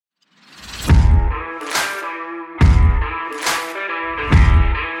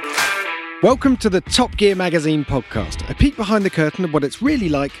Welcome to the Top Gear Magazine podcast, a peek behind the curtain of what it's really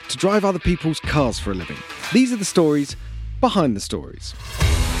like to drive other people's cars for a living. These are the stories behind the stories.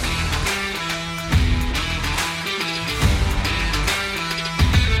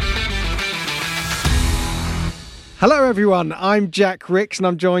 Hello everyone, I'm Jack Ricks and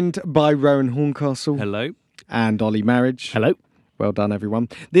I'm joined by Rowan Horncastle. Hello. And Ollie Marriage. Hello. Well done, everyone.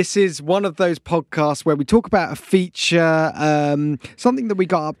 This is one of those podcasts where we talk about a feature, something that we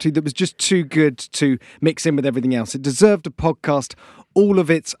got up to that was just too good to mix in with everything else. It deserved a podcast all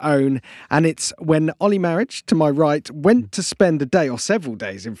of its own. And it's when Ollie Marriage, to my right, went to spend a day, or several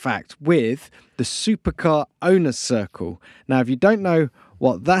days, in fact, with the Supercar Owners Circle. Now, if you don't know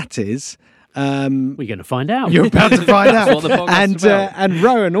what that is... we're going to find out. You're about to find out. That's what the podcast is about. And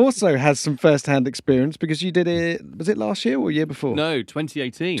Rowan also has some first-hand experience because you did it, was it last year or year before? No,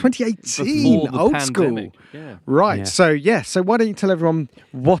 2018. 2018, Before the old pandemic. school. Yeah. Right, so why don't you tell everyone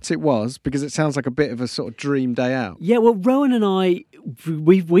what it was, because it sounds like a bit of a sort of dream day out. Yeah, well, Rowan and I,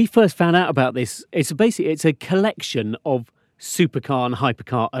 we first found out about this. It's a collection of supercar and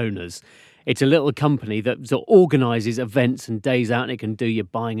hypercar owners. It's a little company that sort of organises events and days out, and it can do your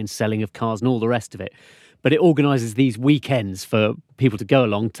buying and selling of cars and all the rest of it. But it organises these weekends for people to go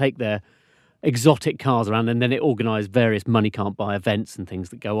along, take their exotic cars around, and then it organises various money can't buy events and things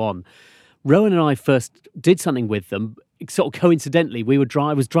that go on. Rowan and I first did something with them. Sort of coincidentally,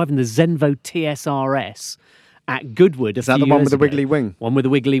 I was driving the Zenvo TSRS at Goodwood. Is that the one with the wiggly wing? One with the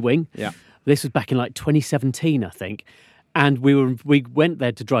wiggly wing. Yeah. This was back in like 2017, I think. And we went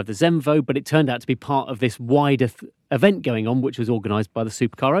there to drive the Zenvo, but it turned out to be part of this wider event going on, which was organised by the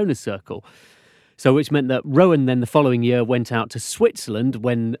Supercar Owners Circle. So which meant that Rowan then the following year went out to Switzerland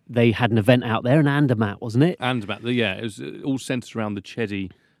when they had an event out there in Andermatt, wasn't it? Andermatt, yeah. It was all centred around the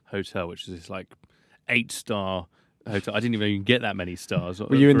Cheddi Hotel, which is this like 8-star hotel. I didn't even know you can get that many stars.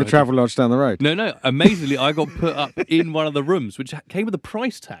 Were you in the travel lodge down the road? No. Amazingly, I got put up in one of the rooms, which came with a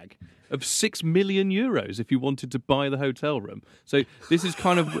price tag of 6 million euros if you wanted to buy the hotel room. So this is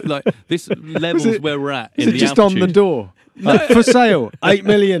kind of like, this levels where we're at in the altitude. Is it just on the door? Like, for sale, 8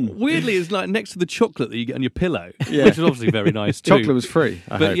 million. Weirdly, it's like next to the chocolate that you get on your pillow, Yeah. which is obviously very nice too. Chocolate was free,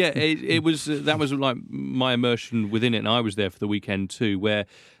 I hope. Yeah, it was. That was like my immersion within it, and I was there for the weekend too. Where,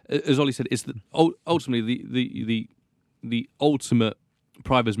 as Ollie said, it's ultimately the ultimate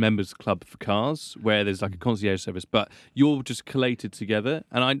private members club for cars, where there's like a concierge service, but you're just collated together.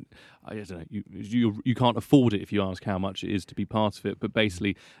 And I don't know, you can't afford it if you ask how much it is to be part of it. But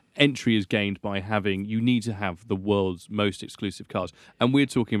basically, entry is gained by you need to have the world's most exclusive cars. And we're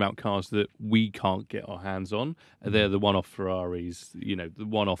talking about cars that we can't get our hands on. They're the one-off Ferraris, the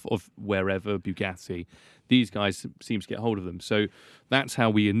one-off of wherever, Bugatti. These guys seem to get hold of them. So that's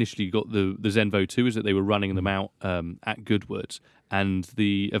how we initially got the Zenvo 2, is that they were running them out at Goodwood. And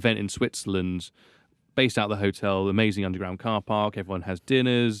the event in Switzerland, based out of the hotel, amazing underground car park, everyone has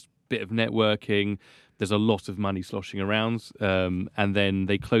dinners, bit of networking, there's a lot of money sloshing around, and then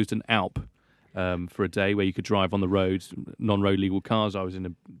they closed an Alp for a day where you could drive on the road, non-road legal cars. I was in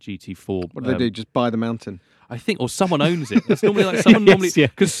a GT4. What do they do? Just buy the mountain? I think, or someone owns it. That's normally like someone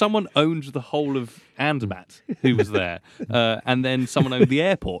because someone owned the whole of Andermatt who was there, and then someone owned the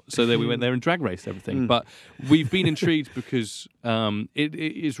airport, so then we went there and drag raced everything. But we've been intrigued because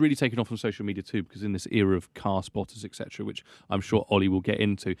it's really taken off on social media too, because in this era of car spotters, etc., which I'm sure Ollie will get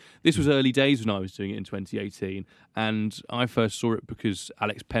into. This was early days when I was doing it in 2018, and I first saw it because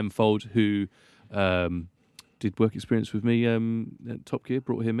Alex Penfold, who did work experience with me at Top Gear,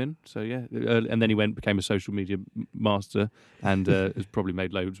 brought him in. So yeah, and then he became a social media master, and has probably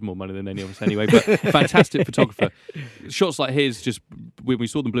made loads more money than any of us anyway. But fantastic photographer. Shots like his, just when we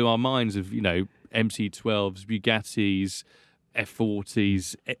saw them, blew our minds. Of MC12s, Bugattis,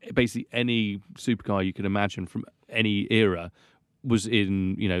 F40s, basically any supercar you can imagine from any era was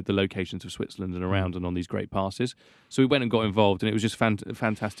in the locations of Switzerland and around, and on these great passes. So we went and got involved, and it was just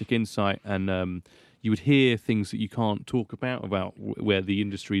fantastic insight. And you would hear things that you can't talk about where the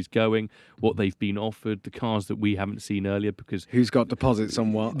industry is going, what they've been offered, the cars that we haven't seen earlier, because who's got deposits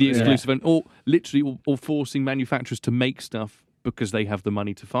on what, the exclusive, and or literally or forcing manufacturers to make stuff because they have the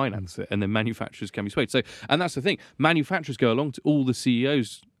money to finance it, and then manufacturers can be swayed. So, and that's the thing, manufacturers go along to all the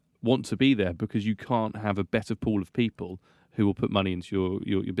CEOs want to be there because you can't have a better pool of people who will put money into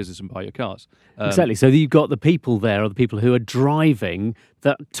your business and buy your cars. Exactly. So you've got the people there, or the people who are driving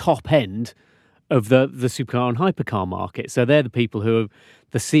the top end of the supercar and hypercar market. So they're the people who are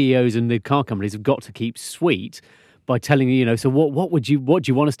the CEOs and the car companies have got to keep sweet by telling so what do you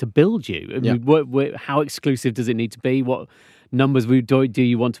want us to build you? I mean, how exclusive does it need to be? What numbers do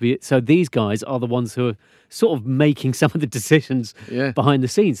you want to be? So these guys are the ones who are sort of making some of the decisions behind the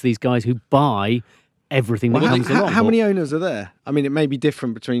scenes. These guys who buy everything that comes along. How many owners are there? I mean, it may be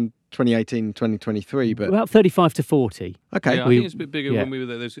different between 2018 and 2023, but about 35 to 40. Okay, I think it's a bit bigger when we were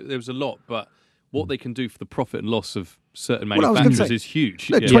there. There was a lot, but what they can do for the profit and loss of certain manufacturers is huge.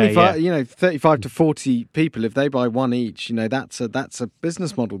 No, 25, 35 to 40 people, if they buy one each, that's a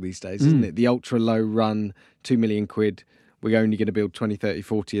business model these days, isn't it? The ultra low run, 2 million quid. We're only going to build 20, 30,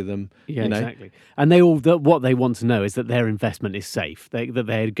 40 of them. Yeah, exactly. And they all what they want to know is that their investment is safe. That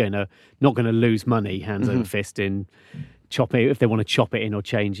they're not going to lose money hands over fist in chop it if they want to chop it in or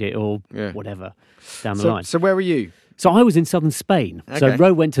change it or whatever down the line. So where were you? So I was in southern Spain. Okay. So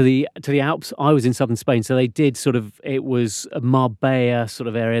Ro went to the Alps. I was in southern Spain. So they did it was a Marbella sort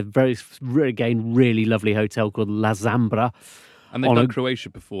of area. Really lovely hotel called La Zambra. And they've done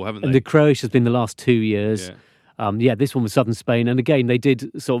Croatia before, haven't they? And the Croatia's been the last 2 years. This one was southern Spain. And again, they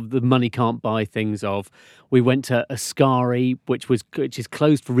did sort of the money can't buy things of. We went to Ascari, which is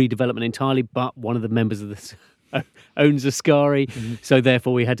closed for redevelopment entirely, but one of the members of the owns Ascari, so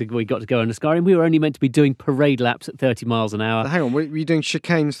therefore we got to go on Ascari, and we were only meant to be doing parade laps at 30 miles an hour. Hang on, were you doing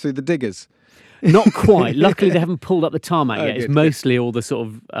chicanes through the diggers? Not quite. Luckily, they haven't pulled up the tarmac yet. Good, it's mostly all the sort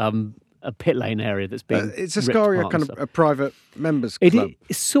of a pit lane area that's been. It's Ascari, kind of a private members club.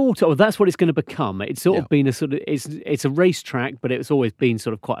 It's sort of. That's what it's going to become. It's sort of been a sort of. It's a racetrack, but it's always been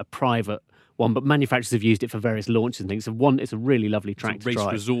sort of quite a private one, but manufacturers have used it for various launches and things. It's a really lovely track to drive.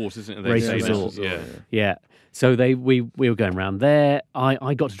 Race resort, isn't it? Race resort. Yeah. So we were going around there.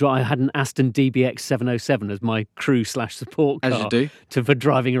 I got to drive. I had an Aston DBX 707 as my crew / support car. As you do. For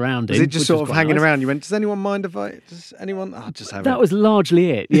driving around. Was it just sort of hanging around? You went, does anyone mind if does anyone? I'll just have it. That was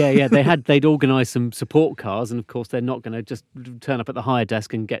largely it. Yeah. They'd organised some support cars, and of course they're not going to just turn up at the hire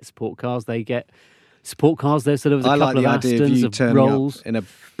desk and get support cars. They get support cars there, so there was a couple of Astons, of Rolls. Up in a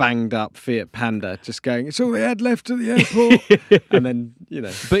banged up Fiat Panda, just going, it's all we had left at the airport. And then,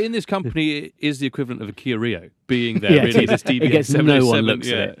 But in this company, it is the equivalent of a Kia Rio being there, really. This DBS it gets 707. No one looks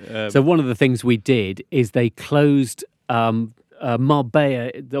at it. So one of the things we did is they closed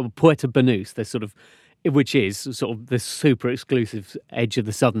Marbella, Puerto Banús, which is sort of the super exclusive edge of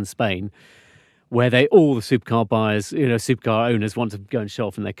the southern Spain, where all the supercar buyers, supercar owners want to go and show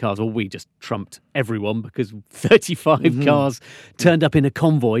off in their cars. Well, we just trumped everyone because 35 cars turned up in a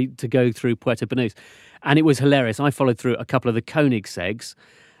convoy to go through Puerto Banús. And it was hilarious. I followed through a couple of the Koenigsegs,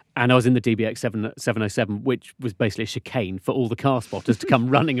 and I was in the DBX 707, which was basically a chicane for all the car spotters to come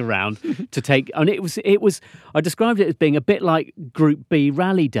running around to take. And it was. I described it as being a bit like Group B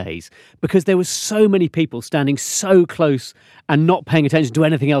rally days because there were so many people standing so close and not paying attention to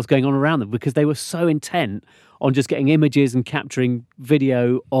anything else going on around them because they were so intent on just getting images and capturing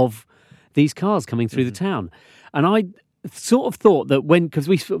video of these cars coming through the town. And I sort of thought that when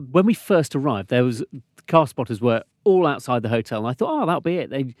we first arrived, car spotters were all outside the hotel, and I thought, that'll be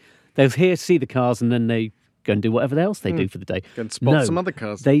it. They're here, see the cars, and then they go and do whatever else they do for the day. Go and spot some other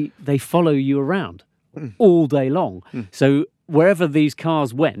cars. They follow you around all day long. So wherever these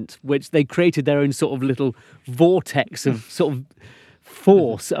cars went, which they created their own sort of little vortex of sort of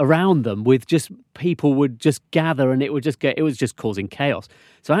force around them, with just people would just gather, and it was just causing chaos.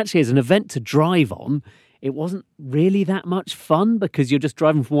 So actually, as an event to drive on, it wasn't really that much fun because you're just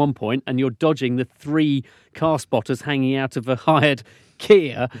driving from one point and you're dodging the 3 car spotters hanging out of a hired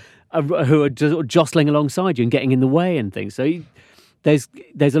Kia who are just jostling alongside you and getting in the way and things. So there's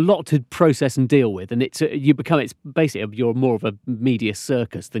a lot to process and deal with, and it's basically you're more of a media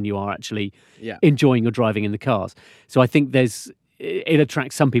circus than you are actually enjoying your driving in the cars. So I think it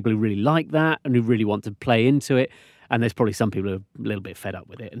attracts some people who really like that and who really want to play into it. And there's probably some people who are a little bit fed up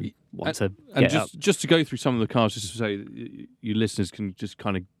with it and want to get up. Just to go through some of the cars, just to say you listeners can just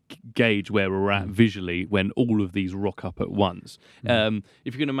kind of gauge where we're at visually when all of these rock up at once. If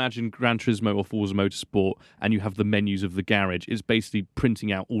you can imagine Gran Turismo or Forza Motorsport and you have the menus of the garage, it's basically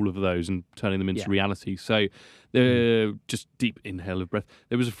printing out all of those and turning them into reality. So just deep inhale of breath.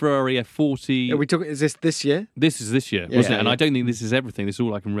 There was a Ferrari F40. Are we talking? Is this year? This is this year, wasn't it? And I don't think this is everything. This is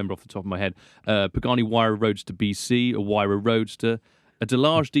all I can remember off the top of my head. Pagani Huayra Roadster BC, a Huayra Roadster, a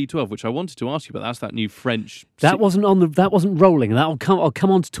Delage D12, which I wanted to ask you about. That's that new French. That wasn't rolling. I'll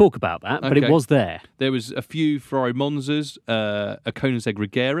come on to talk about that, but it was there. There was a few Ferrari Monzas, a Koenigsegg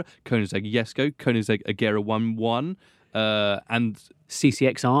Regera, Koenigsegg Jesko, Koenigsegg Agera 1.1, and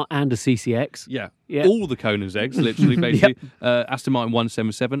CCXR and a CCX. Yeah. All the Koenigsegg's, literally, basically. Aston Martin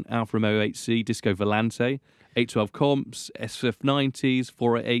 177, Alfa Romeo 8C, Disco Volante, 812 Comps, SF90s,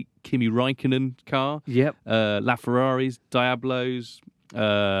 488 Kimi Raikkonen car, LaFerraris, Diablos,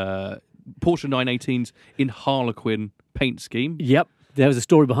 Porsche 918s in Harlequin paint scheme. Yep, there was a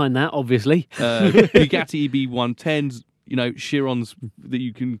story behind that, obviously. Bugatti EB110s, Chirons that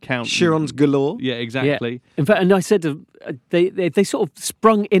you can count. Chirons galore. Yeah, exactly. Yeah. In fact, and I said they sort of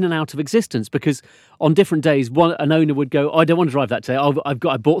sprung in and out of existence because on different days, an owner would go, I don't want to drive that today.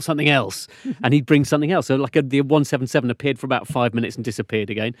 I bought something else, and he'd bring something else. So the 177 appeared for about 5 minutes and disappeared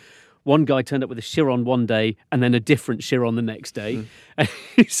again. One guy turned up with a Chiron one day and then a different Chiron the next day.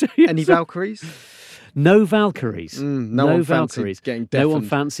 So, Any Valkyries? No Valkyries. No one fancied getting deafened. No one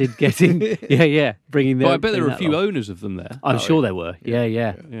fancied getting, bringing their... Well, I bet there were a few owners of them there. I'm sure there were. Yeah.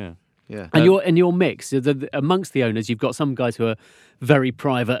 Yeah. And your mix, amongst the owners, you've got some guys who are very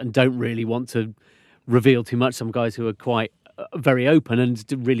private and don't really want to reveal too much. Some guys who are quite very open and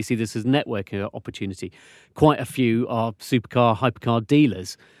really see this as a networking opportunity. Quite a few are supercar, hypercar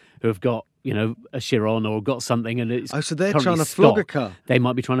dealers who have got, a Chiron or got something, and it's so they're trying to flog a car. They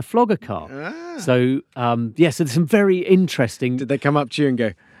might be trying to flog a car. So so there's some very interesting. Did they come up to you and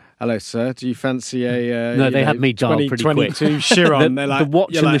go, "Hello, sir, do you fancy a?" No, they had me dialed pretty quick. 22 Chiron. They're like, the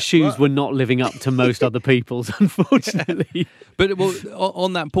watch and the shoes what? were not living up to most other people's, unfortunately. But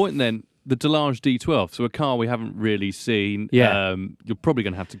on that point, then. The Delage D12, so a car we haven't really seen. Yeah. You're probably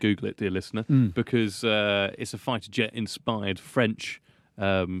going to have to Google it, dear listener, because it's a fighter jet inspired French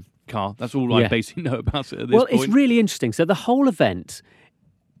car. That's all I basically know about it at this point. Well, it's really interesting. So the whole event,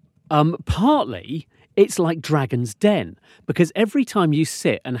 partly, it's like Dragon's Den, because every time you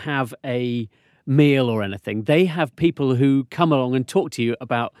sit and have a meal or anything, they have people who come along and talk to you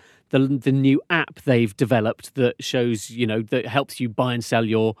about the new app they've developed that shows, that helps you buy and sell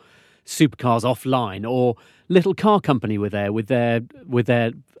your supercars offline, or Little Car Company were there with their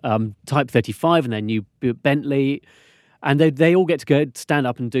Type 35 and their new Bentley, and they all get to go stand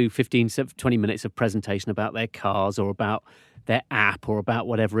up and do 15, 20 minutes of presentation about their cars or about their app or about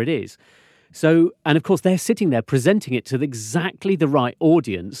whatever it is. So, and of course, they're sitting there presenting it to exactly the right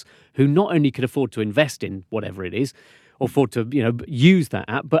audience who not only could afford to invest in whatever it is, or afford to use that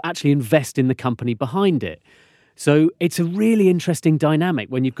app, but actually invest in the company behind it. So it's a really interesting dynamic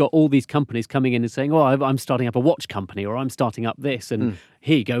when you've got all these companies coming in and saying, "Oh, I'm starting up a watch company," or "I'm starting up this," and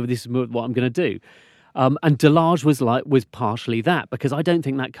here you go, this is what I'm going to do. And Delage was partially that, because I don't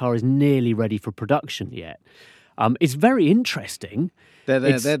think that car is nearly ready for production yet. It's very interesting.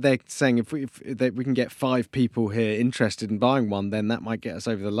 They're saying if we can get 5 people here interested in buying one, then that might get us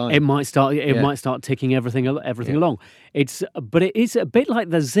over the line. It might start ticking everything along. But it is a bit like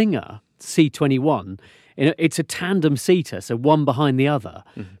the Zinger C21. It's a tandem seater, so one behind the other,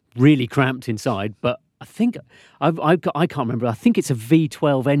 really cramped inside. But I think I can't remember. I think it's a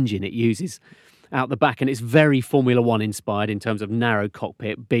V12 engine it uses out the back, and it's very Formula One inspired in terms of narrow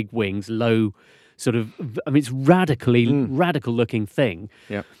cockpit, big wings, low sort of. I mean, it's radical looking thing.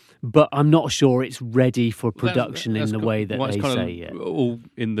 Yeah. But I'm not sure it's ready for production in the way that they say yet. All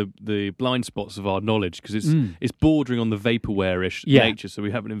in the blind spots of our knowledge, because it's bordering on the vaporware-ish nature, so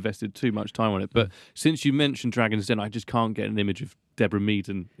we haven't invested too much time on it. But since you mentioned Dragon's Den, I just can't get an image of Deborah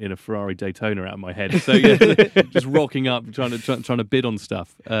Meaden in a Ferrari Daytona out of my head. So just rocking up, trying to bid on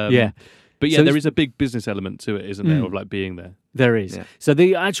stuff. But so there is a big business element to it, isn't there, of like being there? There is. Yeah. So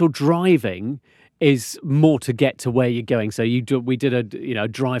the actual driving is more to get to where you're going. So we did a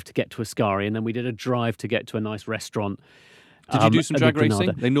drive to get to Ascari, and then we did a drive to get to a nice restaurant. Did you do some drag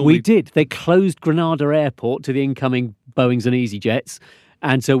racing? We did. They closed Granada Airport to the incoming Boeings and EasyJets,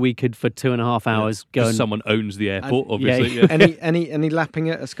 and so we could for 2.5 hours go. And someone owns the airport, obviously. Yeah. Any lapping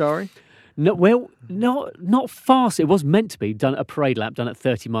at Ascari? No, well, not fast. It was meant to be done a parade lap done at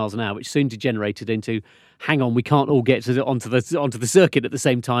 30 miles an hour, which soon degenerated into, hang on, we can't all get onto the circuit at the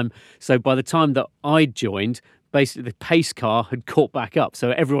same time. So by the time that I joined, basically the pace car had caught back up.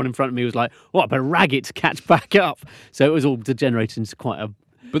 So everyone in front of me was like, "Oh, I better rag it to catch back up." So it was all degenerated into quite a.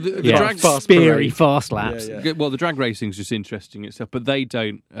 But the drag fast laps. Yeah. Well, the drag racing is just interesting itself, but they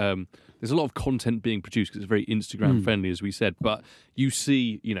don't. There's a lot of content being produced because it's very Instagram friendly, as we said. But you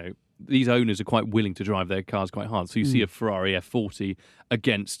see, these owners are quite willing to drive their cars quite hard. So you see a Ferrari F40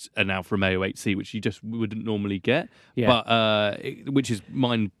 against an Alfa Romeo 8C, which you just wouldn't normally get, but which is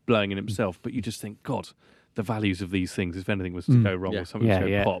mind-blowing in itself. But you just think, God, the values of these things, if anything was to go wrong or something was to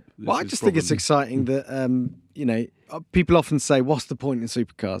go pop. Well, I just think it's exciting that, people often say, what's the point in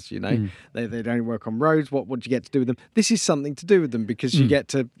supercars? They don't work on roads. What do you get to do with them? This is something to do with them because you get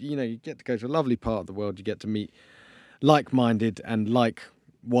to, you get to go to a lovely part of the world. You get to meet like-minded and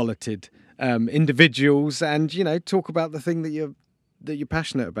walleted individuals, and talk about the thing that you're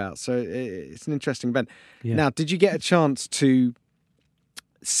passionate about. So it's an interesting event. Now, did you get a chance to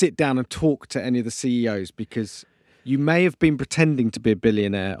sit down and talk to any of the CEOs? Because You may have been pretending to be a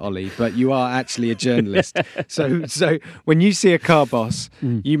billionaire, Ollie, but you are actually a journalist. So when you see a car boss,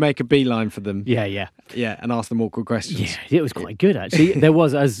 you make a beeline for them. Yeah, and ask them awkward questions. Yeah, it was quite good, actually. There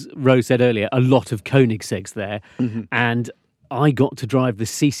was, as Rose said earlier, a lot of Koenigsegg's there. And I got to drive the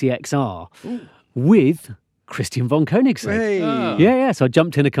CCXR with Christian von Koenigsegg. Hey. Ah. Yeah. So I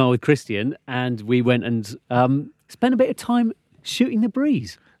jumped in a car with Christian and we went and spent a bit of time shooting the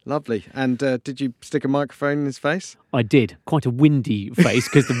breeze. Lovely. And did you stick a microphone in his face? I did. Quite a windy face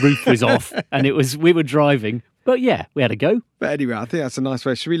because the roof was off and we were driving. But yeah, we had a go. But anyway, I think that's a nice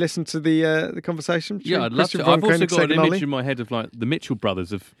way. Should we listen to the conversation? Yeah, I'd love to. I've also got an image in my head of like the Mitchell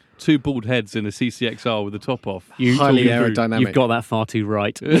brothers of two bald heads in a CCXR with the top off. Highly aerodynamic. You've got that far too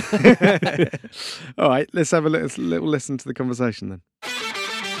right. All right, let's have a little listen to the conversation then.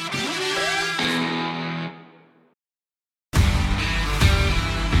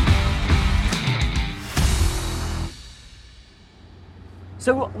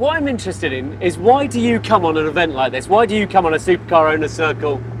 So what I'm interested in is, why do you come on an event like this? Why do you come on a Supercar Owner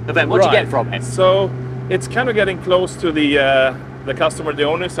Circle event? What do you get from it? So it's kind of getting close to the customer, the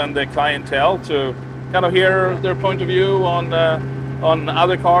owners and the clientele, to kind of hear their point of view on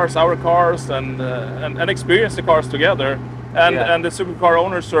other cars, our cars, and experience the cars together. And the Supercar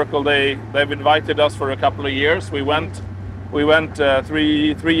Owner Circle, they've invited us for a couple of years. We went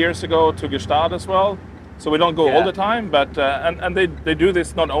 3 years ago to Gstaad as well. So we don't go all the time, but and they do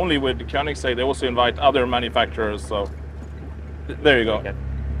this not only with Koenigsegg, they also invite other manufacturers. So there you go. Okay.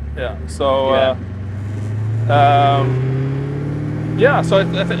 Yeah. So so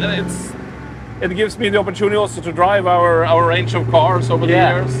it gives me the opportunity also to drive our range of cars over the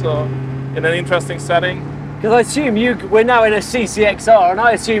years. So in an interesting setting. Because I assume we're now in a CCXR, and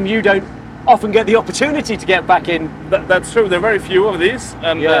I assume you don't often get the opportunity to get back in. That's true. There are very few of these,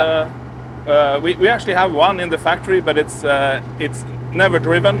 and. We actually have one in the factory, but it's never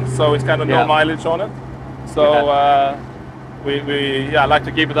driven, so it's kind of no mileage on it. So we like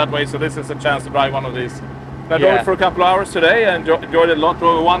to keep it that way. So this is a chance to drive one of these. I drove it for a couple of hours today and enjoyed it a lot.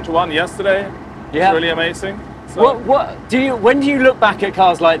 Drove a 1-to-1 yesterday. It's really amazing. So When do you look back at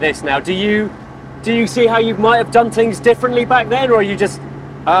cars like this now? Do you see how you might have done things differently back then, or are you just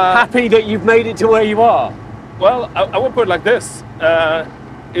happy that you've made it to where you are? Well, I would put it like this.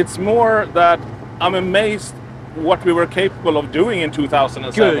 It's more that I'm amazed what we were capable of doing in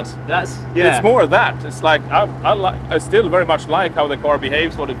 2007. Good. It's more that. It's like I still very much like how the car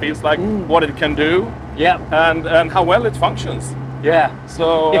behaves, what it feels like, what it can do, and how well it functions. Yeah.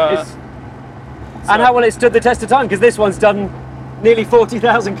 So. And how well it stood the test of time, because this one's done nearly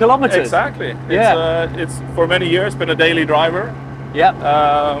 40,000 kilometers. Exactly. It's for many years been a daily driver. Yeah.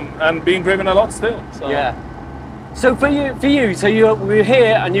 And being driven a lot still. So. Yeah. So for you, we're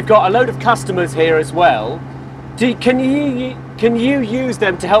here, and you've got a load of customers here as well. Can you use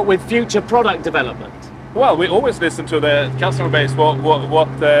them to help with future product development? Well, we always listen to the customer base,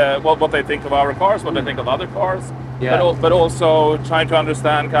 what they think of our cars, what they think of other cars, but also trying to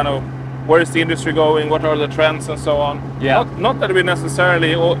understand kind of where is the industry going, what are the trends, and so on. Yeah. Not that we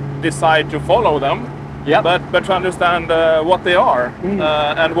necessarily decide to follow them, but to understand what they are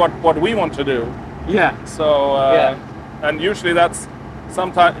and what we want to do. Yeah. So, and usually that's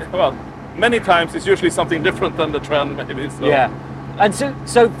many times it's usually something different than the trend, maybe. So. Yeah. And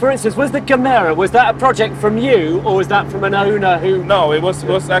so for instance, was the Gamera, was that a project from you, or was that from an owner who? No, it was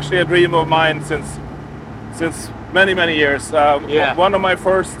actually a dream of mine since many years. One of my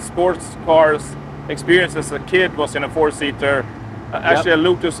first sports cars experience as a kid was in a 4-seater. Actually, a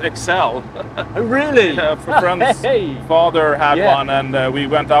Lotus XL. Oh, really? A friend's father had one, and we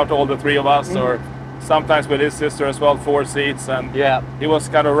went out, all the three of us, or sometimes with his sister as well, 4 seats. And he was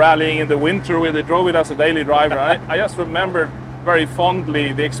kind of rallying in the winter with it, drove it as a daily driver. I just remember very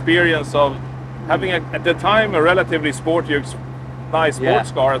fondly the experience of having, at the time, a relatively sporty, nice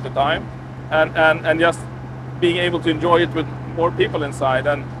sports car at the time, and just being able to enjoy it with more people inside.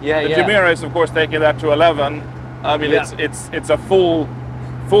 And the Gamera is, of course, taking that to 11. I mean, it's a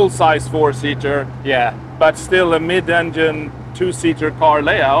full-size 4-seater, but still a mid-engine 2-seater car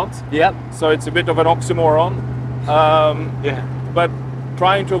layout. So it's a bit of an oxymoron. But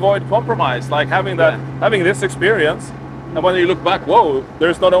trying to avoid compromise, like having this experience, and when you look back, whoa,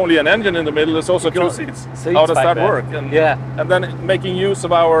 there's not only an engine in the middle, there's also 2 seats. How does that work? And then making use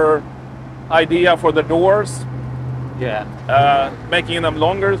of our idea for the doors, making them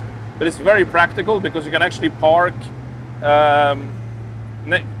longer. But it's very practical because you can actually park,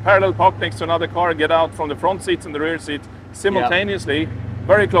 parallel park next to another car, get out from the front seats and the rear seat simultaneously,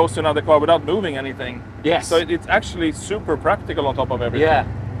 very close to another car without moving anything. So it's actually super practical on top of everything.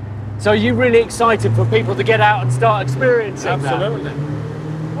 So are you really excited for people to get out and start experiencing Absolutely.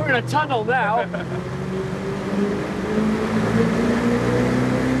 that? We're in a tunnel now.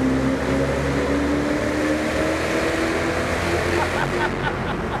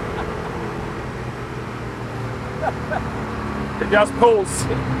 It just pulls.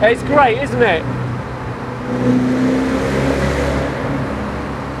 It's great, isn't it?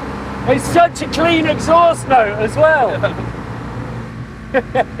 It's such a clean exhaust note as well.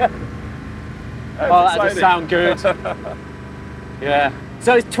 Oh, that does sound good. Yeah.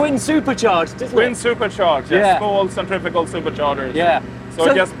 So it's twin supercharged, isn't Twin it? supercharged, yes. Yeah. Small centrifugal superchargers. Yeah.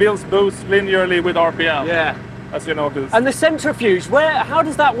 So it just builds boost linearly with RPM. Yeah. As you notice. And the centrifuge, how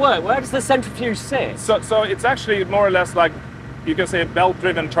does that work? Where does the centrifuge sit? So it's actually more or less like, you can say,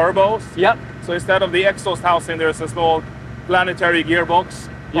 belt-driven turbos. Yep. So instead of the exhaust housing, there's a small planetary gearbox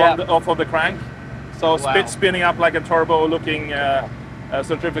off of the crank. So spinning up like a turbo-looking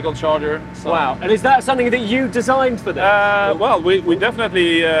centrifugal charger. So, wow. And is that something that you designed for them? Well, we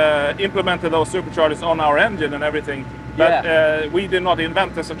definitely implemented those superchargers on our engine and everything. But we did not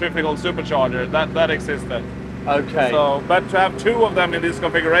invent the centrifugal supercharger. That existed. Okay. So, but to have two of them in this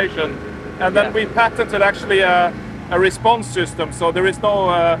configuration, and then we patented actually a response system. So there is no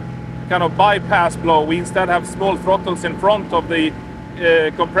kind of bypass blow. We instead have small throttles in front of the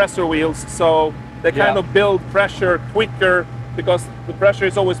compressor wheels, so they kind of build pressure quicker because the pressure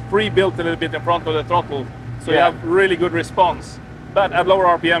is always pre-built a little bit in front of the throttle. So you have really good response. But at lower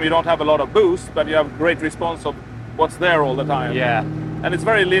RPM, you don't have a lot of boost, but you have great response of what's there all the time. Yeah. And it's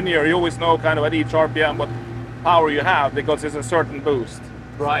very linear. You always know kind of at each RPM what power you have because it's a certain boost.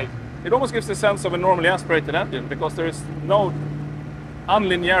 Right. It almost gives the sense of a normally aspirated engine because there is no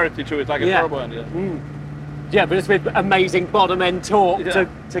unlinearity to it like a turbo engine. Mm. Yeah, but it's with amazing bottom end torque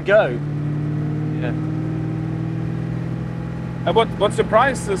to go. Yeah. And what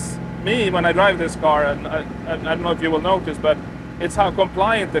surprises me when I drive this car, and I don't know if you will notice, but it's how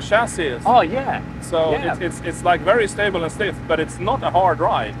compliant the chassis is. Oh yeah. So it's like very stable and stiff, but it's not a hard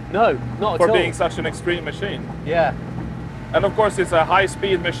ride. No, not at all. For being such an extreme machine. Yeah. And of course it's a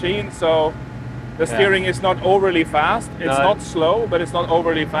high-speed machine, so the steering is not overly fast. It's not slow, but it's not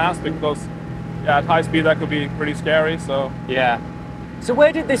overly fast because at high speed that could be pretty scary. So So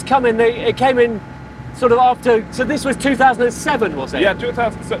where did this come in? It came in sort of after. So this was 2007, was it? Yeah,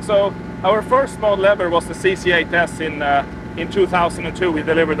 2000. So our first model ever was the CC8S in 2002. We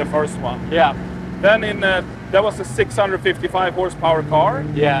delivered the first one. Yeah. Then that was a 655 horsepower car.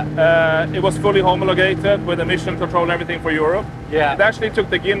 Yeah. It was fully homologated with emission control and everything for Europe. Yeah. It actually took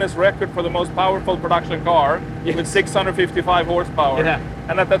the Guinness record for the most powerful production car with 655 horsepower. Yeah.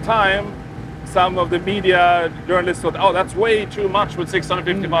 And at the time, some of the media journalists thought, oh, that's way too much with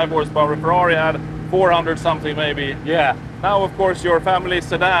 655 horsepower. Ferrari had 400 something maybe. Yeah. Now, of course, your family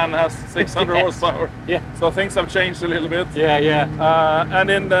sedan has 600 horsepower. Yeah. So things have changed a little bit. Yeah, yeah. And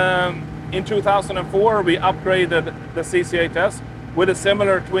in 2004, we upgraded the CC8S with a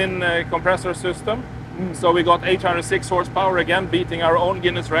similar twin compressor system. So we got 806 horsepower again, beating our own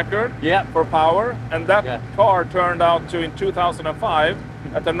Guinness record for power. And that car turned out to, in 2005,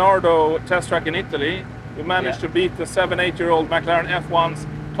 at the Nardo test track in Italy, we managed to beat the 7-8-year-old McLaren F1's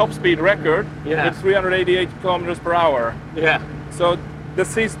top speed record with 388 kilometers per hour. Yeah. So the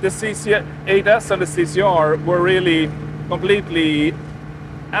CC8S and the CCR were really completely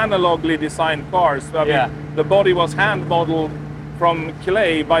analogly designed cars. I mean, the body was hand modeled from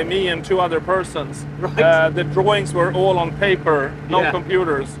clay by me and two other persons. Right. The drawings were all on paper, no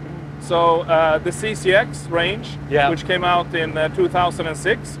computers. So the CCX range, which came out in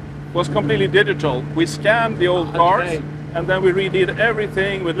 2006, was completely digital. We scanned the old cars and then we redid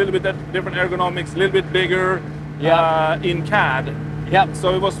everything with a little bit different ergonomics, a little bit bigger in CAD. Yep.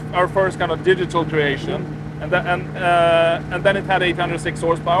 So it was our first kind of digital creation. And then it had 806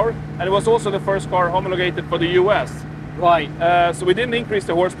 horsepower, and it was also the first car homologated for the US. Right. So we didn't increase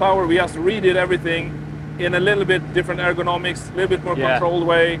the horsepower, we just redid everything in a little bit different ergonomics, a little bit more controlled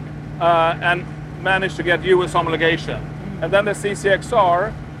way, and managed to get US homologation. And then the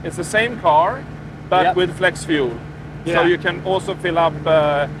CCXR is the same car, but with flex fuel. So you can also fill up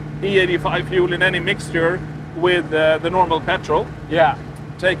E85 fuel in any mixture with the normal petrol. Yeah.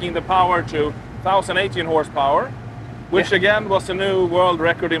 Taking the power to 1,018 horsepower, which again was a new world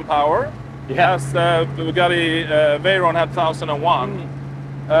record in power. As Bugatti Veyron had 1,001.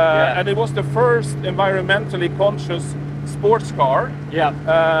 And it was the first environmentally conscious sports car.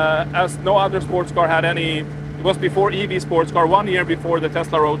 As no other sports car had any. It was before EV sports car, 1 year before the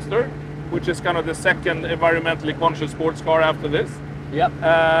Tesla Roadster, which is kind of the second environmentally conscious sports car after this.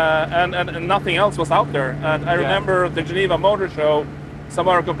 And nothing else was out there. And I remember the Geneva Motor Show some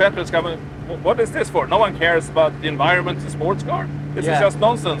of our competitors come, what is this for? No one cares about the environment, the sports car. This is just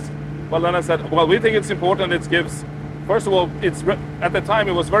nonsense. Well, then I said, well, we think it's important. It gives, first of all, at the time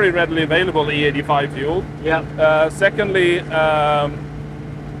it was very readily available, E85 fuel. Yeah. Secondly,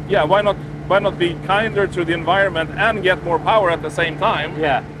 why not be kinder to the environment and get more power at the same time?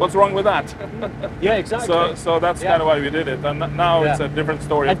 Yeah. What's wrong with that? Yeah, exactly. So that's kind of why we did it. And now it's a different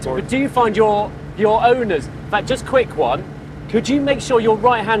story, of course. But do you find your owners, in fact, just quick one, could you make sure your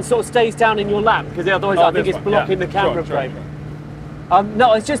right hand sort of stays down in your lap? Because otherwise I think it's blocking the camera frame.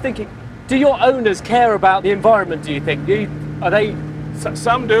 No, I was just thinking, do your owners care about the environment, do you think? Are they...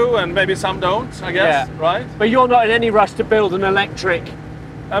 Some do, and maybe some don't, I guess, right? But you're not in any rush to build an electric...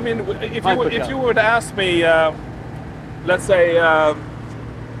 I mean, if you would ask me, let's say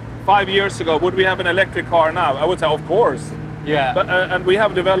 5 years ago, would we have an electric car now? I would say, of course. Yeah. But, and we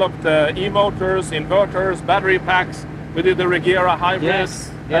have developed e-motors, inverters, battery packs. We did the Regera hybrid,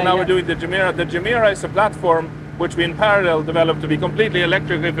 and now we're doing the Gemera. The Gemera is a platform which we in parallel developed to be completely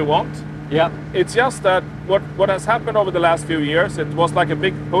electric if we want. Yeah. It's just that what has happened over the last few years, it was like a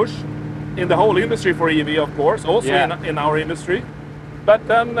big push in the whole industry for EV, of course, also in our industry. But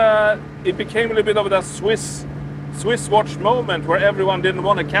then it became a little bit of that Swiss watch moment where everyone didn't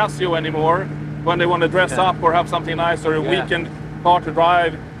want a Casio anymore when they want to dress up or have something nice, or a weekend car to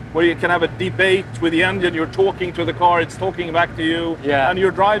drive where you can have a debate with the engine. You're talking to the car, it's talking back to you, and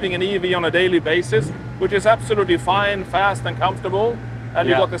you're driving an EV on a daily basis, which is absolutely fine, fast and comfortable, and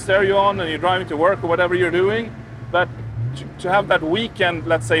you got the stereo on and you're driving to work or whatever you're doing. But to have that weekend,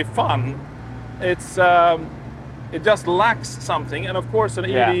 let's say, fun, it just lacks something. And of course an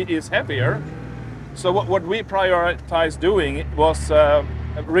EV is heavier. So what we prioritized doing was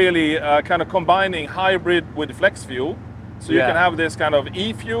really kind of combining hybrid with flex fuel. So you can have this kind of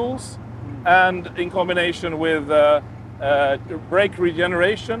e-fuels, and in combination with brake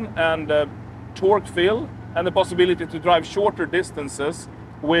regeneration and torque fill, and the possibility to drive shorter distances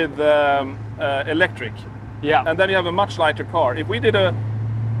with electric. Yeah. And then you have a much lighter car. If we did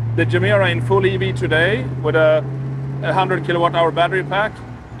the Gemera in full EV today with a 100 kilowatt hour battery pack,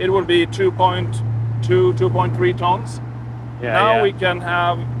 it would be 2.3 tons. Now we can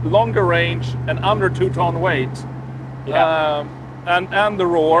have longer range and under 2 ton weight. And the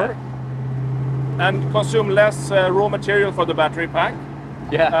roar, and consume less raw material for the battery pack.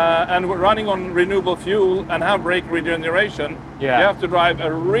 And we're running on renewable fuel and have brake regeneration. You have to drive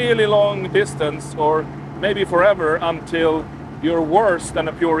a really long distance, or maybe forever, until you're worse than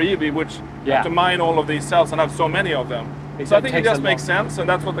a pure EV, which you have to mine all of these cells and have so many of them. So I think it just makes sense, and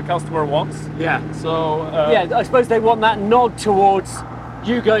that's what the customer wants. So I suppose they want that nod towards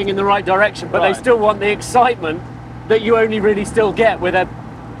you going in the right direction, but they still want the excitement that you only really still get with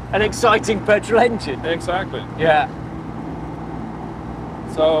an exciting petrol engine. Exactly.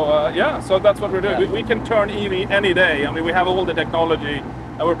 So so that's what we're doing. We can turn EV any day. I mean, we have all the technology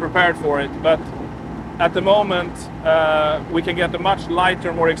and we're prepared for it. But at the moment, we can get a much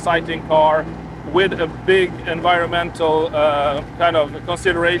lighter, more exciting car with a big environmental kind of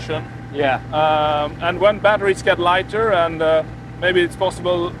consideration. And when batteries get lighter, and maybe it's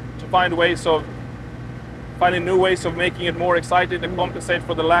possible to find finding new ways of making it more exciting to compensate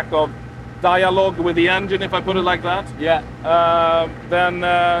for the lack of dialogue with the engine, if I put it like that.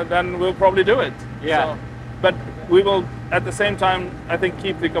 Then we'll probably do it. But we will, at the same time, I think,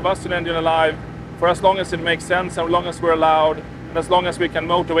 keep the combustion engine alive for as long as it makes sense, as long as we're allowed, and as long as we can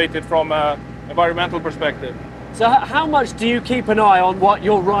motivate it from an environmental perspective. So how much do you keep an eye on what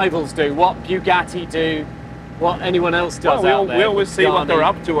your rivals do, what Bugatti do, what anyone else does out there? We always see what they're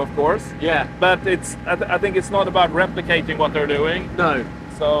up to, of course. But I think it's not about replicating what they're doing. No.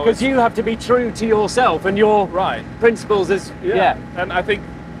 So because you have to be true to yourself and your principles as And I think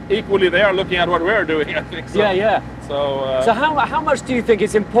equally they are looking at what we're doing, I think. So, So how much do you think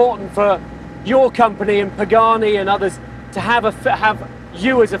it's important for your company and Pagani and others to have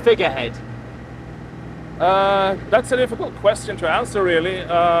you as a figurehead? That's a difficult question to answer, really.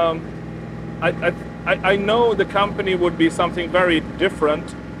 I know the company would be something very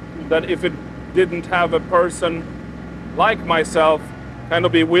different than if it didn't have a person like myself kind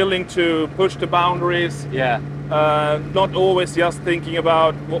of be willing to push the boundaries. Not always just thinking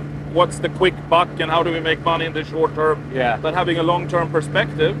about what's the quick buck and how do we make money in the short term, but having a long-term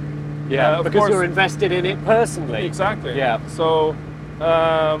perspective. Because of course, you're invested in it personally. Exactly. So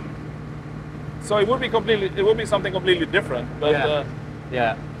so it would be something completely different. But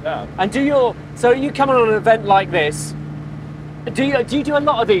And so you come on an event like this, do you do a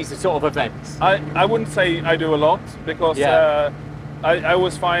lot of these sort of events? I wouldn't say I do a lot, because I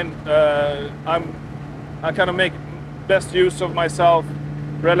always find I kind of make best use of myself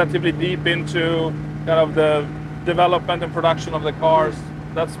relatively deep into kind of the development and production of the cars.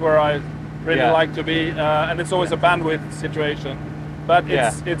 That's where I really like to be, and it's always a bandwidth situation. But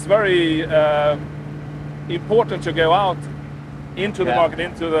it's very important to go out into the market,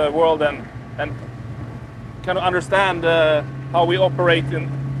 into the world, and kind of understand how we operate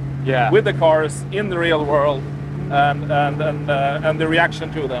with the cars in the real world, and the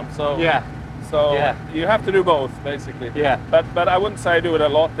reaction to them. So you have to do both, basically. But I wouldn't say I do it a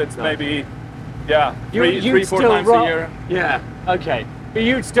lot. It's maybe three, 4 times a year. Yeah. Okay. But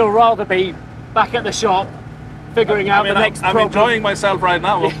you'd still rather be back at the shop, figuring out the next problem. I'm enjoying myself right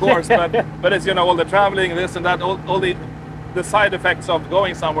now, of course, but it's all the traveling, this and that, all the side effects of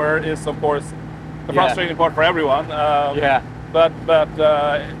going somewhere is, of course, the frustrating part for everyone. But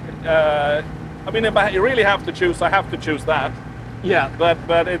I mean, if I really have to choose, I have to choose that.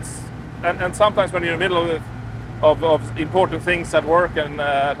 But it's and sometimes when you're in the middle of important things at work and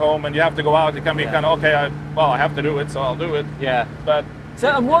at home, and you have to go out, it can be kind of okay. I have to do it, so I'll do it. But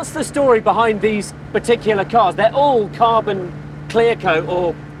and what's the story behind these particular cars? They're all carbon clear coat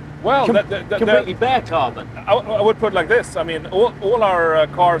or completely bare carbon. I would put it like this. I mean, all our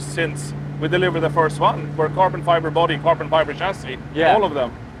cars since we delivered the first one were carbon fiber body, carbon fiber chassis, all of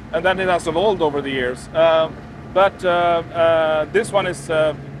them, and then it has evolved over the years. But this one is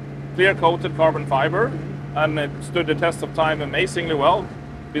clear coated carbon fiber, and it stood the test of time amazingly well.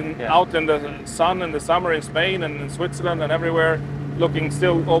 Been out in the sun in the summer in Spain and in Switzerland and everywhere, looking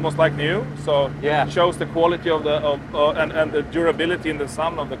still almost like new. So it shows the quality of and the durability in the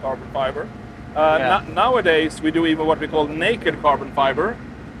sun of the carbon fiber. Nowadays we do even what we call naked carbon fiber,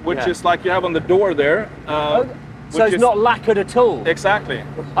 which is like you have on the door there. So it's not lacquered at all? Exactly.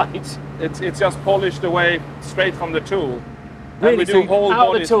 Right. It's just polished away straight from the tool. Really? And we do So whole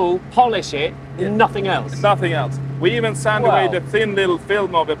out bodies. the tool, polish it, nothing else? Nothing else. We even sand away the thin little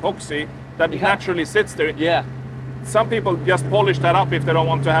film of epoxy that naturally sits there. Some people just polish that up if they don't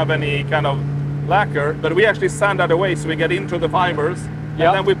want to have any kind of lacquer, but we actually sand that away so we get into the fibers,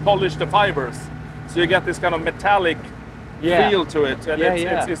 and then we polish the fibers. So you get this kind of metallic feel to it, and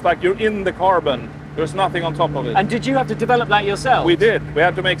it's like you're in the carbon. There's nothing on top of it. And did you have to develop that yourself? We did. We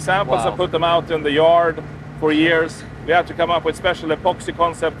had to make samples and put them out in the yard for years. We had to come up with special epoxy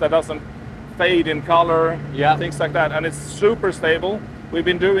concept that doesn't fade in color, things like that, and it's super stable. We've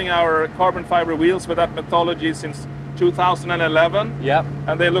been doing our carbon fiber wheels with that methodology since 2011,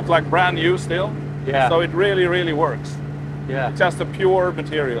 and they look like brand new still. So it really, really works. It's just a pure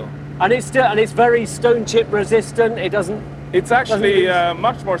material. And it's very stone chip resistant. It doesn't. It's actually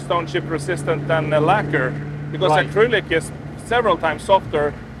much more stone chip resistant than lacquer, because acrylic is several times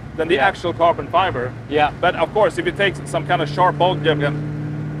softer than the actual carbon fiber. But of course, if you take some kind of sharp object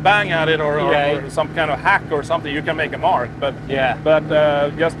and bang at it, or some kind of hack or something, you can make a mark. But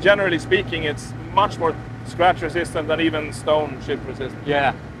just generally speaking, it's much more scratch resistant than even stone chip resistant.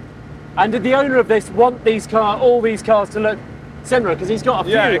 And did the owner of this want all these cars to look similar? Because he's got a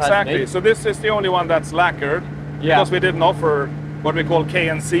few. Exactly. So this is the only one that's lacquered, because we didn't offer what we call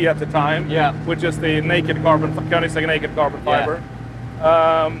KNC at the time, which is the naked carbon, Koenigsegg naked carbon fiber.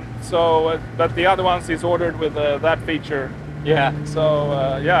 But the other ones is ordered with that feature.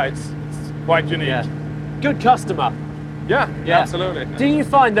 So it's quite unique. Good customer. Absolutely. Do you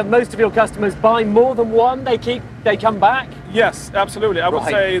find that most of your customers buy more than one? They come back? Yes, absolutely. I would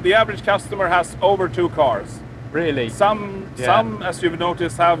say the average customer has over 2 cars. Really? Some, as you've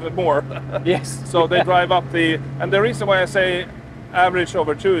noticed, have more. Yes. So they drive up and the reason why I say average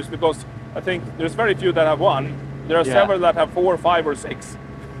over 2 is because I think there's very few that have 1. There are several that have 4, 5, or 6.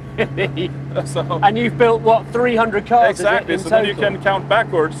 And you've built, 300 cars? Exactly, so then you can count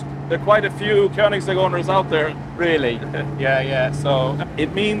backwards. There are quite a few Koenigsegg owners out there. Really? So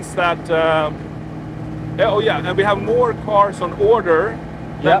it means that, and we have more cars on order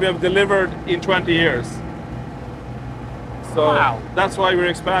than we have delivered in 20 years. So that's why we're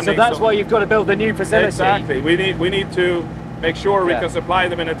expanding. So that's why you've got to build a new facility. Exactly, we need to make sure we can supply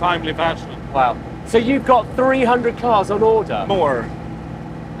them in a timely fashion. Wow. So you've got 300 cars on order? More.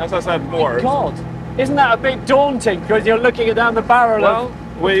 As I said, more. Oh God, isn't that a bit daunting, because you're looking down the barrel of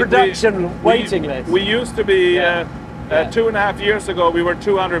production waiting list? We used to be, 2.5 years ago, we were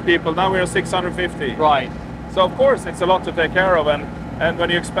 200 people, now we are 650. Right. So of course it's a lot to take care of, and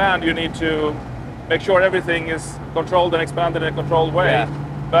when you expand you need to make sure everything is controlled and expanded in a controlled way.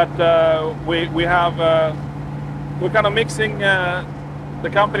 But we're kind of mixing the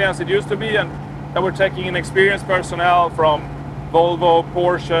company as it used to be, and we're taking in experienced personnel from Volvo,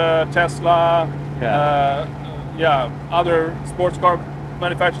 Porsche, Tesla, other sports car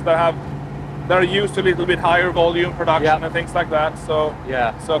manufacturers that they're used to a little bit higher volume production and things like that. So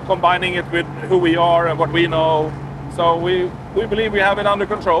so combining it with who we are and what we know, so we believe we have it under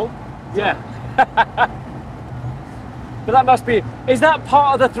control. Yeah. But that must be, is that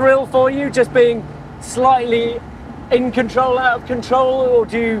part of the thrill for you, just being slightly in control, out of control, or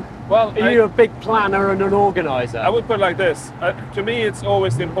are you a big planner and an organizer? I would put it like this. To me, it's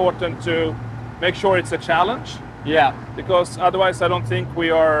always important to make sure it's a challenge. Yeah. Because otherwise I don't think we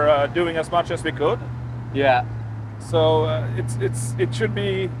are doing as much as we could. Yeah. So it should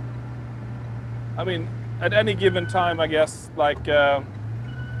be, I mean, at any given time, I guess, like a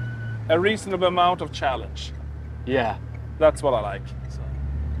reasonable amount of challenge. Yeah. That's what I like. So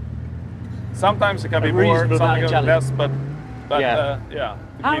sometimes it can be more, sometimes less, but yeah.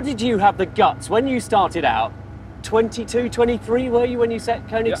 How did you have the guts when you started out? 22, 23 were you when you set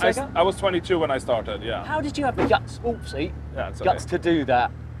Koenigsegg? Yeah, I was 22 when I started, yeah. How did you have the guts, guts to do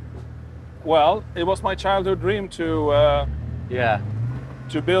that? Well, it was my childhood dream to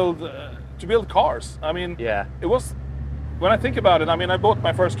build cars. I mean, it was, when I think about it, I mean, I bought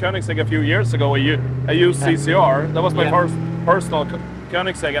my first Koenigsegg a few years ago, a used CCR. That was my first personal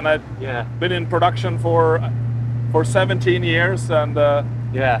Koenigsegg, and I'd been in production for 17 years, and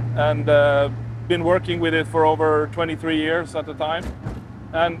been working with it for over 23 years at the time.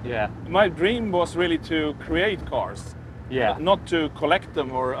 And my dream was really to create cars, not to collect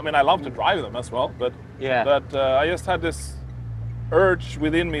them, or I mean, I love to drive them as well, but I just had this urge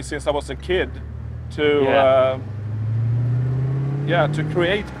within me since I was a kid to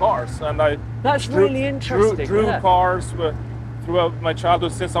create cars, and that's really interesting. Drew cars throughout my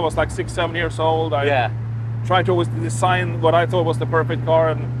childhood since I was like 6-7 years old. I tried to always design what I thought was the perfect car,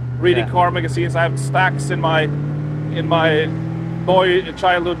 and reading car magazines. I have stacks in my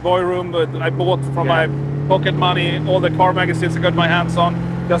childhood boy room that I bought from my pocket money, all the car magazines I got my hands on,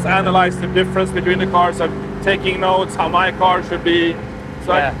 just analyze the difference between the cars, and taking notes how my car should be.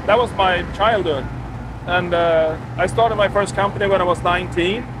 So that was my childhood. And I started my first company when I was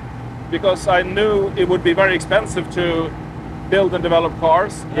 19 because I knew it would be very expensive to build and develop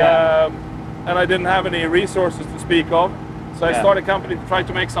cars. And I didn't have any resources to speak of. So I started a company to try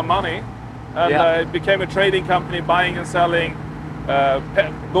to make some money. And it became a trading company, buying and selling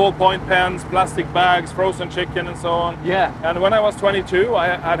ballpoint pens, plastic bags, frozen chicken, and so on. And when I was 22, I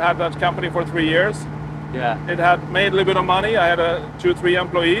had that company for 3 years. It had made a little bit of money. I had 2-3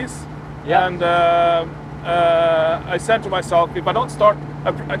 employees. And I said to myself, if I don't start,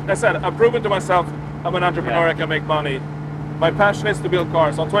 I've proven to myself I'm an entrepreneur, I can make money. My passion is to build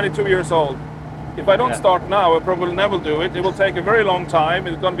cars. I'm 22 years old. If I don't start now, I probably will never do it. It will take a very long time.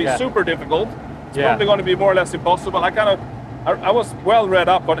 It's going to be super difficult. It's probably going to be more or less impossible. I was well read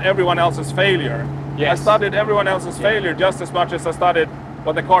up on everyone else's failure. I studied everyone else's failure just as much as I studied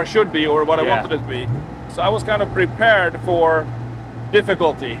what the car should be or what I wanted it to be. So I was kind of prepared for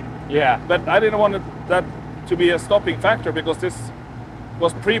difficulty. But I didn't want that to be a stopping factor, because this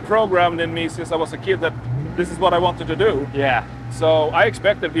was pre-programmed in me since I was a kid that this is what I wanted to do. So I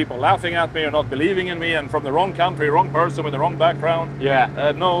expected people laughing at me or not believing in me, and from the wrong country, wrong person with the wrong background.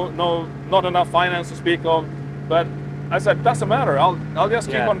 Not enough finance to speak of. But I said, doesn't matter. I'll just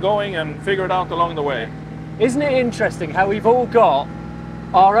keep on going and figure it out along the way. Isn't it interesting how we've all got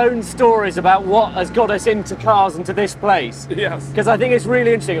our own stories about what has got us into cars and to this place? Because I think it's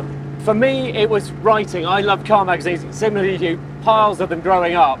really interesting. For me, it was writing. I loved car magazines, similarly to you, piles of them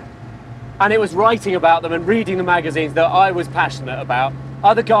growing up. And it was writing about them and reading the magazines that I was passionate about.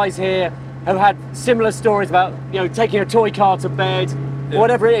 Other guys here have had similar stories about, taking a toy car to bed,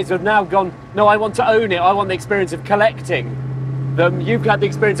 whatever it is, have now gone, no, I want to own it. I want the experience of collecting them. You've had the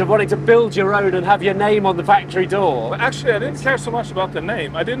experience of wanting to build your own and have your name on the factory door. Well, actually, I didn't care so much about the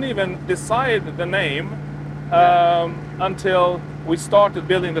name. I didn't even decide the name until we started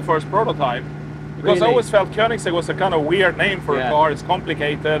building the first prototype. Because I always felt Koenigsegg was a kind of weird name for a car. It's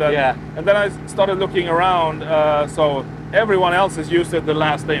complicated. And then I started looking around. So everyone else has used the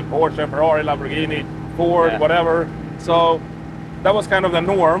last name: Porsche, Ferrari, Lamborghini, Ford, whatever. So that was kind of the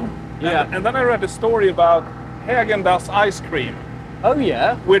norm. And then I read a story about Häagen-Dazs ice cream.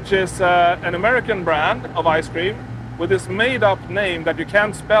 Which is an American brand of ice cream with this made-up name that you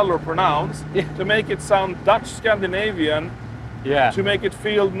can't spell or pronounce to make it sound Dutch Scandinavian. To make it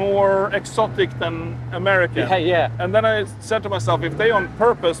feel more exotic than American. And then I said to myself, if they on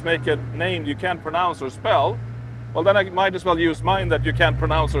purpose make a name you can't pronounce or spell, well, then I might as well use mine that you can't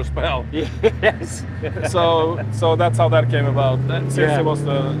pronounce or spell. So that's how that came about. Since it was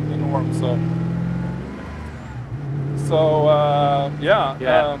the norm.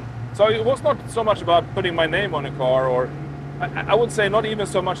 So it was not so much about putting my name on a car, or I would say not even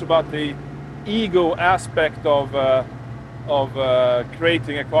so much about the ego aspect of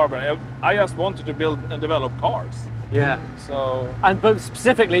creating a car brand. I just wanted to build and develop cars. Yeah. So. But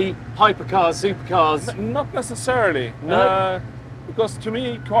specifically hypercars, supercars. Not necessarily. No. Because to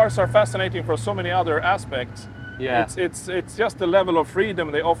me, cars are fascinating for so many other aspects. Yeah. It's just the level of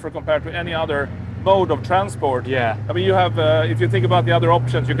freedom they offer compared to any other mode of transport. Yeah. I mean, you have, if you think about the other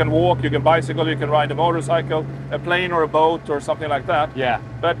options, you can walk, you can bicycle, you can ride a motorcycle, a plane or a boat or something like that. Yeah.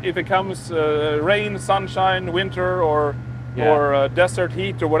 But if it comes rain, sunshine, winter, or desert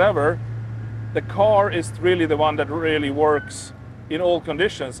heat or whatever, the car is really the one that really works in all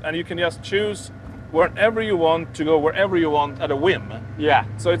conditions, and you can just choose wherever you want to go, wherever you want at a whim. Yeah.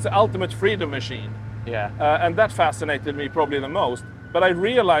 So it's the ultimate freedom machine. Yeah. And that fascinated me probably the most. But I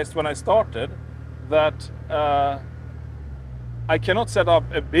realized when I started that I cannot set up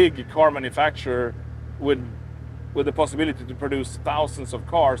a big car manufacturer with the possibility to produce thousands of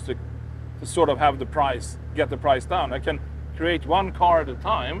cars to sort of have the price, get the price down. I can create one car at a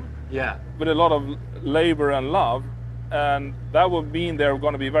time. Yeah. With a lot of labor and love, and that would mean they're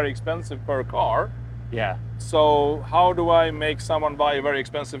going to be very expensive per car. Yeah. So how do I make someone buy a very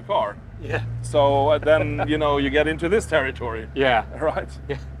expensive car? Yeah. So then you get into this territory. Yeah. Right.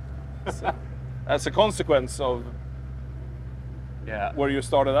 Yeah. So, as a consequence of where you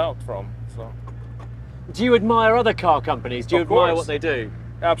started out from. So. Do you admire other car companies? Do you admire what they do?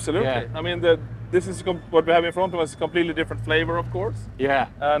 Absolutely. Yeah. I mean, this is what we have in front of us, is a completely different flavor, of course. Yeah.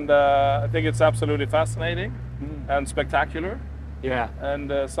 And I think it's absolutely fascinating and spectacular. Yeah.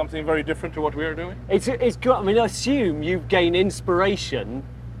 And something very different to what we are doing. It's good. I mean, I assume you gain inspiration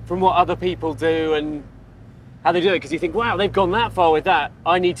from what other people do and how they do it, because you think, wow, they've gone that far with that.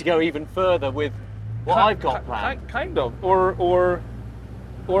 I need to go even further with what I've got planned. Kind of, or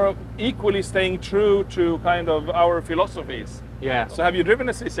equally staying true to kind of our philosophies. Yeah. So have you driven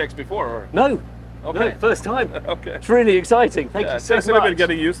a C6 before? Or? No. Okay. No, first time. Okay. It's really exciting. Thank you so much. It takes a little bit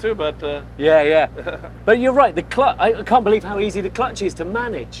getting used to, but... Yeah. But you're right, the clutch, I can't believe how easy the clutch is to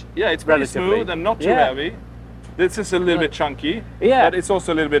manage. Yeah, it's pretty smooth and not too heavy. This is a little bit chunky, but it's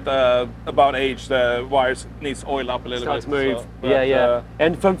also a little bit about age. The wires needs oil up a little bit. Start to move. So, but,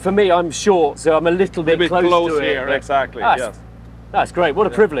 and for me, I'm short, so I'm a little bit close to it. Here, exactly. Yes. That's great. What a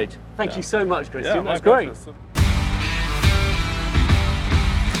privilege. Thank you so much, Christian. Yeah, that's great. Pleasure.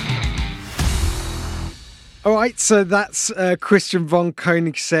 All right, so that's Christian von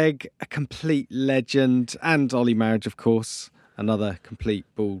Koenigsegg, a complete legend, and Ollie Marriage, of course, another complete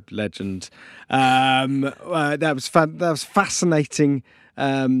bald legend. That was fascinating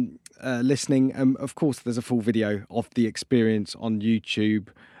listening. Of course, there's a full video of the experience on YouTube.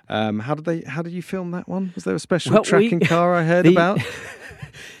 How did you film that one? Was there a special tracking car I heard about?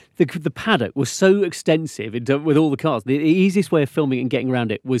 The paddock was so extensive with all the cars. The easiest way of filming it and getting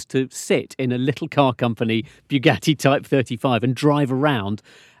around it was to sit in a little car company Bugatti Type 35 and drive around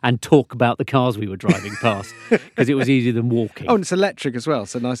and talk about the cars we were driving past, because it was easier than walking. Oh, and it's electric as well,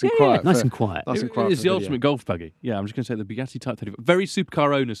 so nice and quiet. Nice and quiet. It's the ultimate golf buggy. Yeah, I'm just going to say the Bugatti Type 35. Very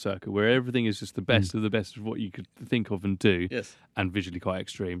supercar owner circle, where everything is just the best of the best of what you could think of and do. Yes. And visually quite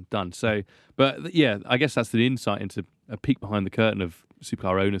extreme. Done. So, but yeah, I guess that's the insight into a peek behind the curtain of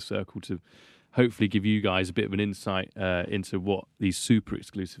supercar owner circle, to hopefully give you guys a bit of an insight into what these super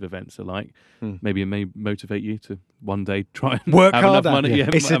exclusive events are like. Maybe it may motivate you to one day try and work have harder. enough money. Yeah.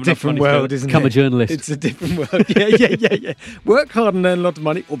 It's a different world, isn't it? Become a journalist. It's a different world. Yeah. Work hard and earn a lot of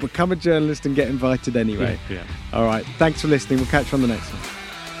money, or become a journalist and get invited anyway. Yeah. All right. Thanks for listening. We'll catch you on the next one.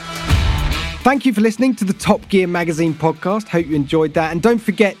 Thank you for listening to the Top Gear Magazine podcast. Hope you enjoyed that. And don't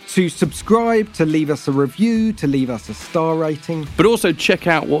forget to subscribe, to leave us a review, to leave us a star rating. But also check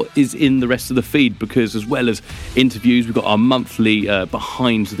out what is in the rest of the feed, because as well as interviews, we've got our monthly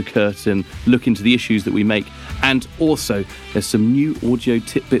behind the curtain look into the issues that we make. And also there's some new audio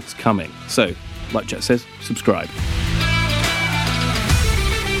tidbits coming. So, like Jet says, subscribe.